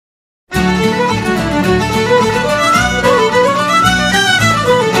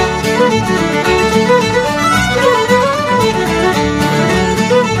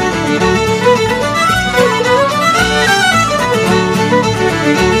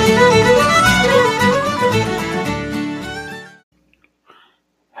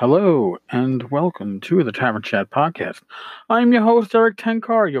Hello and welcome to the Tavern Chat Podcast. I'm your host, Eric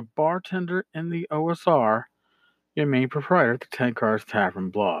Tenkar, your bartender in the OSR, your main proprietor at the Tenkar's Tavern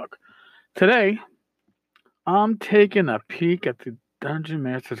blog. Today, I'm taking a peek at the Dungeon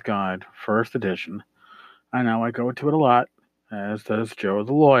Master's Guide, first edition. I know I go into it a lot, as does Joe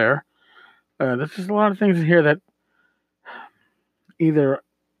the lawyer. There's just a lot of things in here that either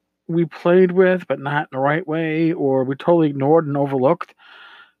we played with, but not in the right way, or we totally ignored and overlooked.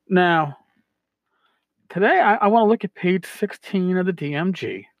 Now, today I want to look at page 16 of the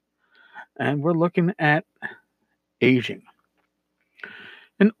DMG, and we're looking at aging.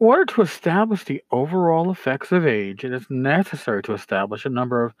 In order to establish the overall effects of age, it is necessary to establish a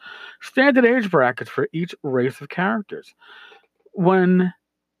number of standard age brackets for each race of characters. When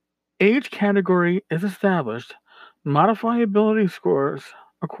age category is established, modifiability scores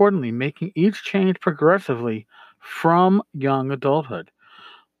accordingly, making each change progressively from young adulthood.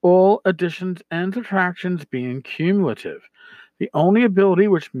 All additions and subtractions being cumulative. The only ability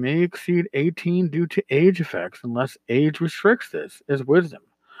which may exceed 18 due to age effects, unless age restricts this, is wisdom.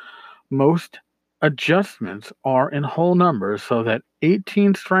 Most adjustments are in whole numbers so that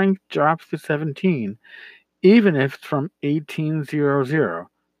 18 strength drops to 17, even if it's from 1800,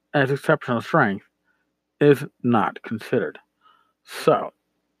 as exceptional strength is not considered. So,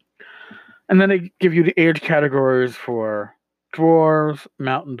 and then they give you the age categories for dwarves,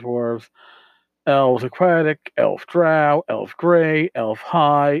 mountain dwarves, elves aquatic, elf drow, elf gray, elf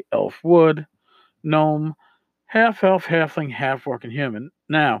high, elf wood, gnome, half elf, halfling, half orc, and human.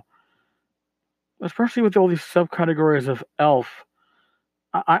 Now, especially with all these subcategories of elf,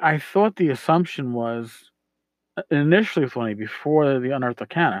 I thought the assumption was initially funny before the Unearthed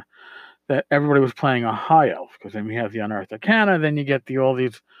Arcana that everybody was playing a high elf, because then we have the Unearthed Arcana, then you get all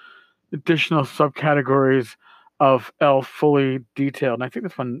these additional subcategories of elf fully detailed. And I think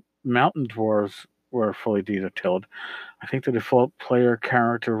that's when mountain dwarves were fully detailed. I think the default player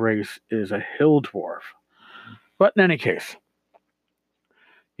character race is a hill dwarf. But in any case,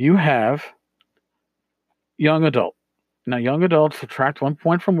 you have young adult. Now, young adults subtract 1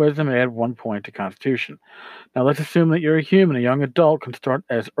 point from wisdom and add 1 point to constitution. Now, let's assume that you're a human. A young adult can start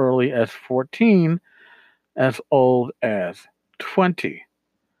as early as 14, as old as 20.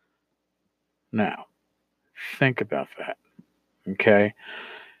 Now, think about that. Okay?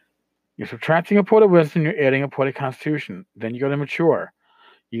 You're subtracting a point of wisdom, you're adding a point of constitution. Then you go to mature.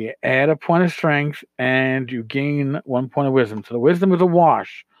 You add a point of strength, and you gain 1 point of wisdom. So the wisdom is a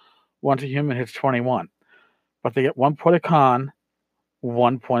wash once a human hits 21. But they get 1 point of con,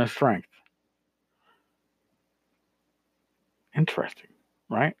 1 point of strength. Interesting,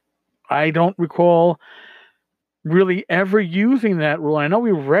 right? I don't recall really ever using that rule. I know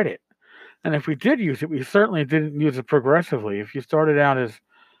we read it. And if we did use it, we certainly didn't use it progressively. If you started out as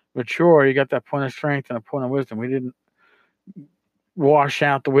mature, you got that point of strength and a point of wisdom. We didn't wash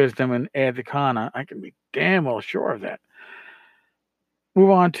out the wisdom and add the con. I can be damn well sure of that.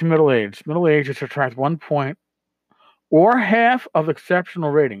 Move on to middle age. Middle age is subtract 1 point or half of exceptional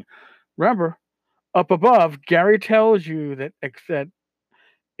rating. Remember, up above, Gary tells you that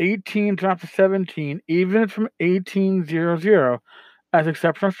 18 drops to 17, even from 1800, as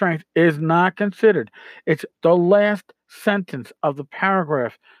exceptional strength is not considered. It's the last sentence of the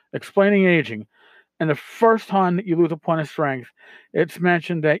paragraph explaining aging. And the first time that you lose a point of strength, it's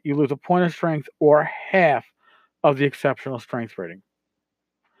mentioned that you lose a point of strength or half of the exceptional strength rating.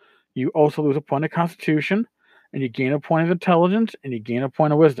 You also lose a point of constitution, and you gain a point of intelligence, and you gain a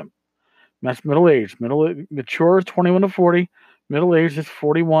point of wisdom. And that's middle age. Mature is 21 to 40. Middle age is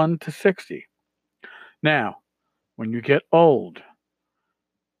 41 to 60. Now, when you get old,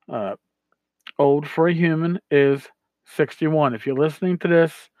 old for a human is 61. If you're listening to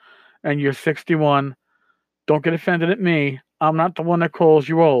this and you're 61, don't get offended at me. I'm not the one that calls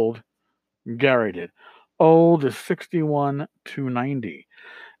you old. Gary did. Old is 61 to 90.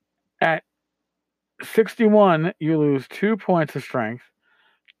 At 61, you lose 2 points of strength,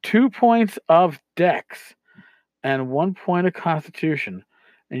 2 points of dex, and 1 point of constitution,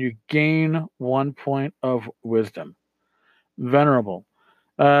 and you gain 1 point of wisdom. Venerable.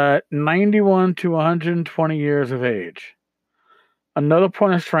 91 to 120 years of age. Another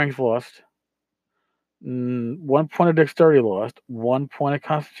point of strength lost. 1 point of dexterity lost. 1 point of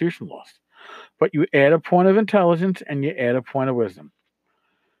constitution lost. But you add a point of intelligence and you add a point of wisdom.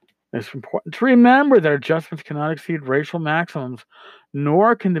 It's important to remember that adjustments cannot exceed racial maximums,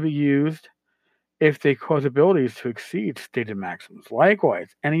 nor can they be used if they cause abilities to exceed stated maximums.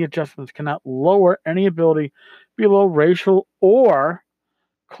 Likewise, any adjustments cannot lower any ability below racial or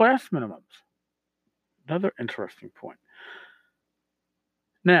class minimums. Another interesting point.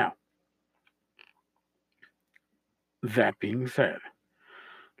 Now, that being said,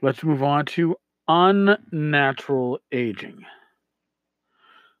 let's move on to unnatural aging.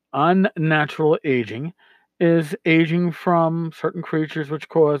 Unnatural aging is aging from certain creatures which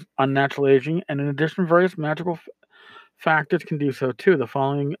cause unnatural aging, and in addition, various magical factors can do so too. The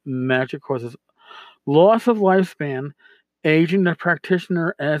following magic causes loss of lifespan, aging the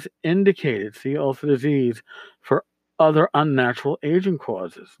practitioner as indicated. See also disease for other unnatural aging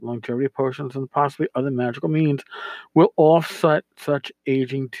causes. Longevity potions and possibly other magical means will offset such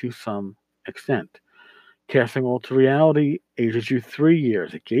aging to some extent. Casting Alter Reality ages you 3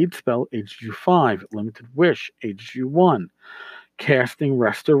 years. A Gate spell ages you 5. Limited Wish ages you 1. Casting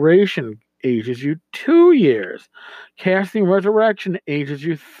Restoration ages you 2 years. Casting Resurrection ages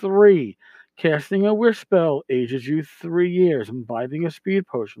you 3. Casting a Wish spell ages you 3 years. Imbibing a Speed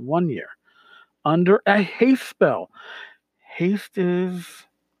Potion 1 year. Under a Haste spell. Haste is,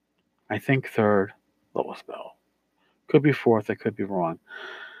 I think, third lowest spell. Could be fourth, I could be wrong.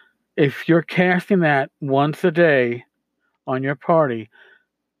 If you're casting that once a day on your party,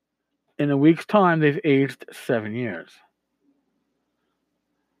 in a week's time, they've aged 7 years.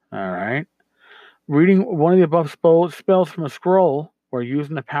 All right. Reading one of the above spells from a scroll or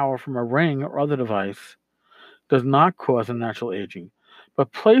using the power from a ring or other device does not cause unnatural aging,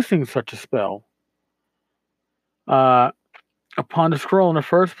 but placing such a spell upon the scroll in the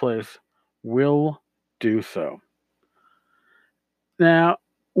first place will do so. Now,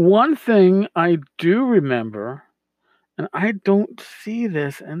 one thing I do remember, and I don't see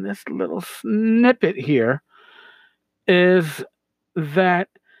this in this little snippet here, is that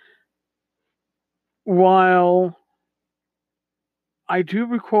while I do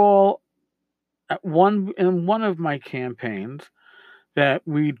recall in one of my campaigns that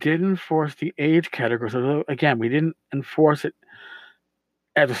we did enforce the age category. So again, we didn't enforce it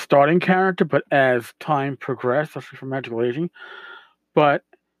as a starting character, but as time progressed, especially for magical aging. But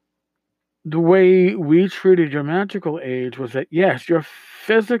the way we treated your magical age was that yes, your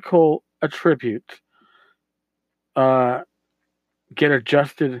physical attributes get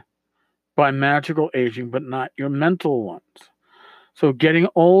adjusted by magical aging, but not your mental ones. So getting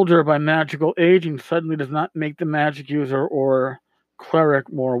older by magical aging suddenly does not make the magic user or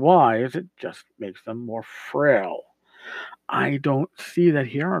cleric more wise. It just makes them more frail. I don't see that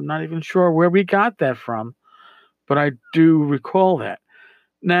here. I'm not even sure where we got that from, but I do recall that.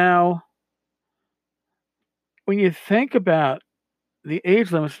 Now, when you think about the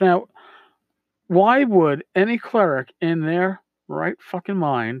age limits, now, why would any cleric in their right fucking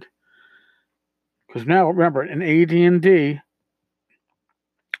mind, because now remember, in AD&D,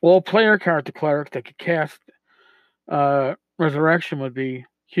 all player character clerics that could cast Resurrection would be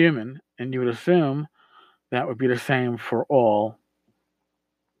human, and you would assume that would be the same for all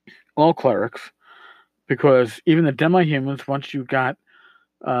clerics, because even the demi-humans, once you got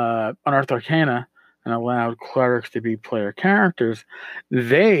Unearthed Arcana and allowed clerics to be player characters,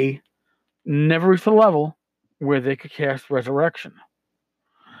 they never reached the level where they could cast Resurrection.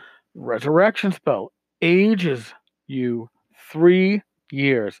 Resurrection spell ages you 3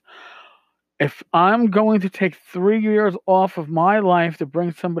 years. If I'm going to take 3 years off of my life to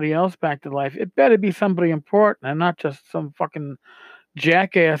bring somebody else back to life, it better be somebody important and not just some fucking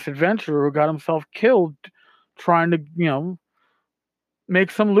jackass adventurer who got himself killed trying to, make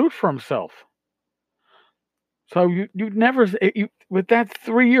some loot for himself. So you'd never, with that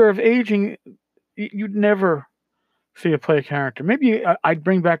 3 year of aging, you'd never see a play character. Maybe I'd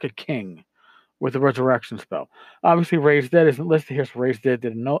bring back a king with a resurrection spell. Obviously, Raise Dead isn't listed here, so Raise Dead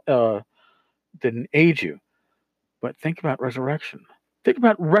didn't age you. But think about resurrection. Think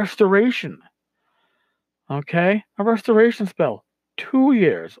about restoration. Okay? A restoration spell. 2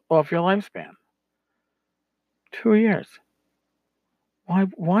 years off your lifespan. 2 years.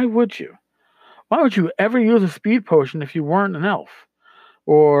 Why would you? Why would you ever use a speed potion if you weren't an elf?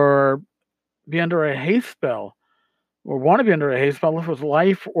 Or be under a haste spell? Or want to be under a haste spell if it was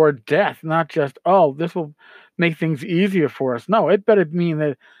life or death, not just, oh, this will make things easier for us. No, it better mean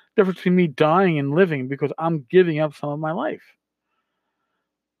the difference between me dying and living because I'm giving up some of my life.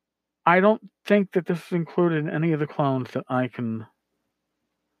 I don't think that this is included in any of the clones that I can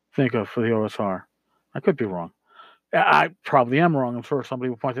think of for the OSR. I could be wrong. I probably am wrong. I'm sure somebody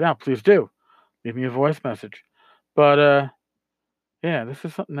will point it out. Please do. Leave me a voice message. But, yeah, this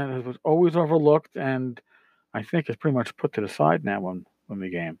is something that was always overlooked, and I think is pretty much put to the side now when we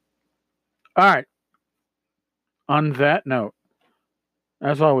game. All right. On that note,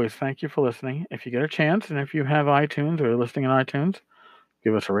 as always, thank you for listening. If you get a chance, and if you have iTunes or you're listening on iTunes,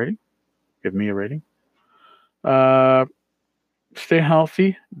 give us a rating. Give me a rating. Stay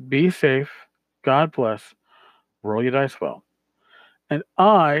healthy, be safe, God bless, roll your dice well. And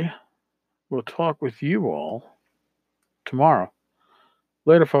I will talk with you all tomorrow.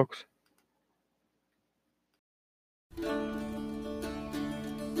 Later, folks.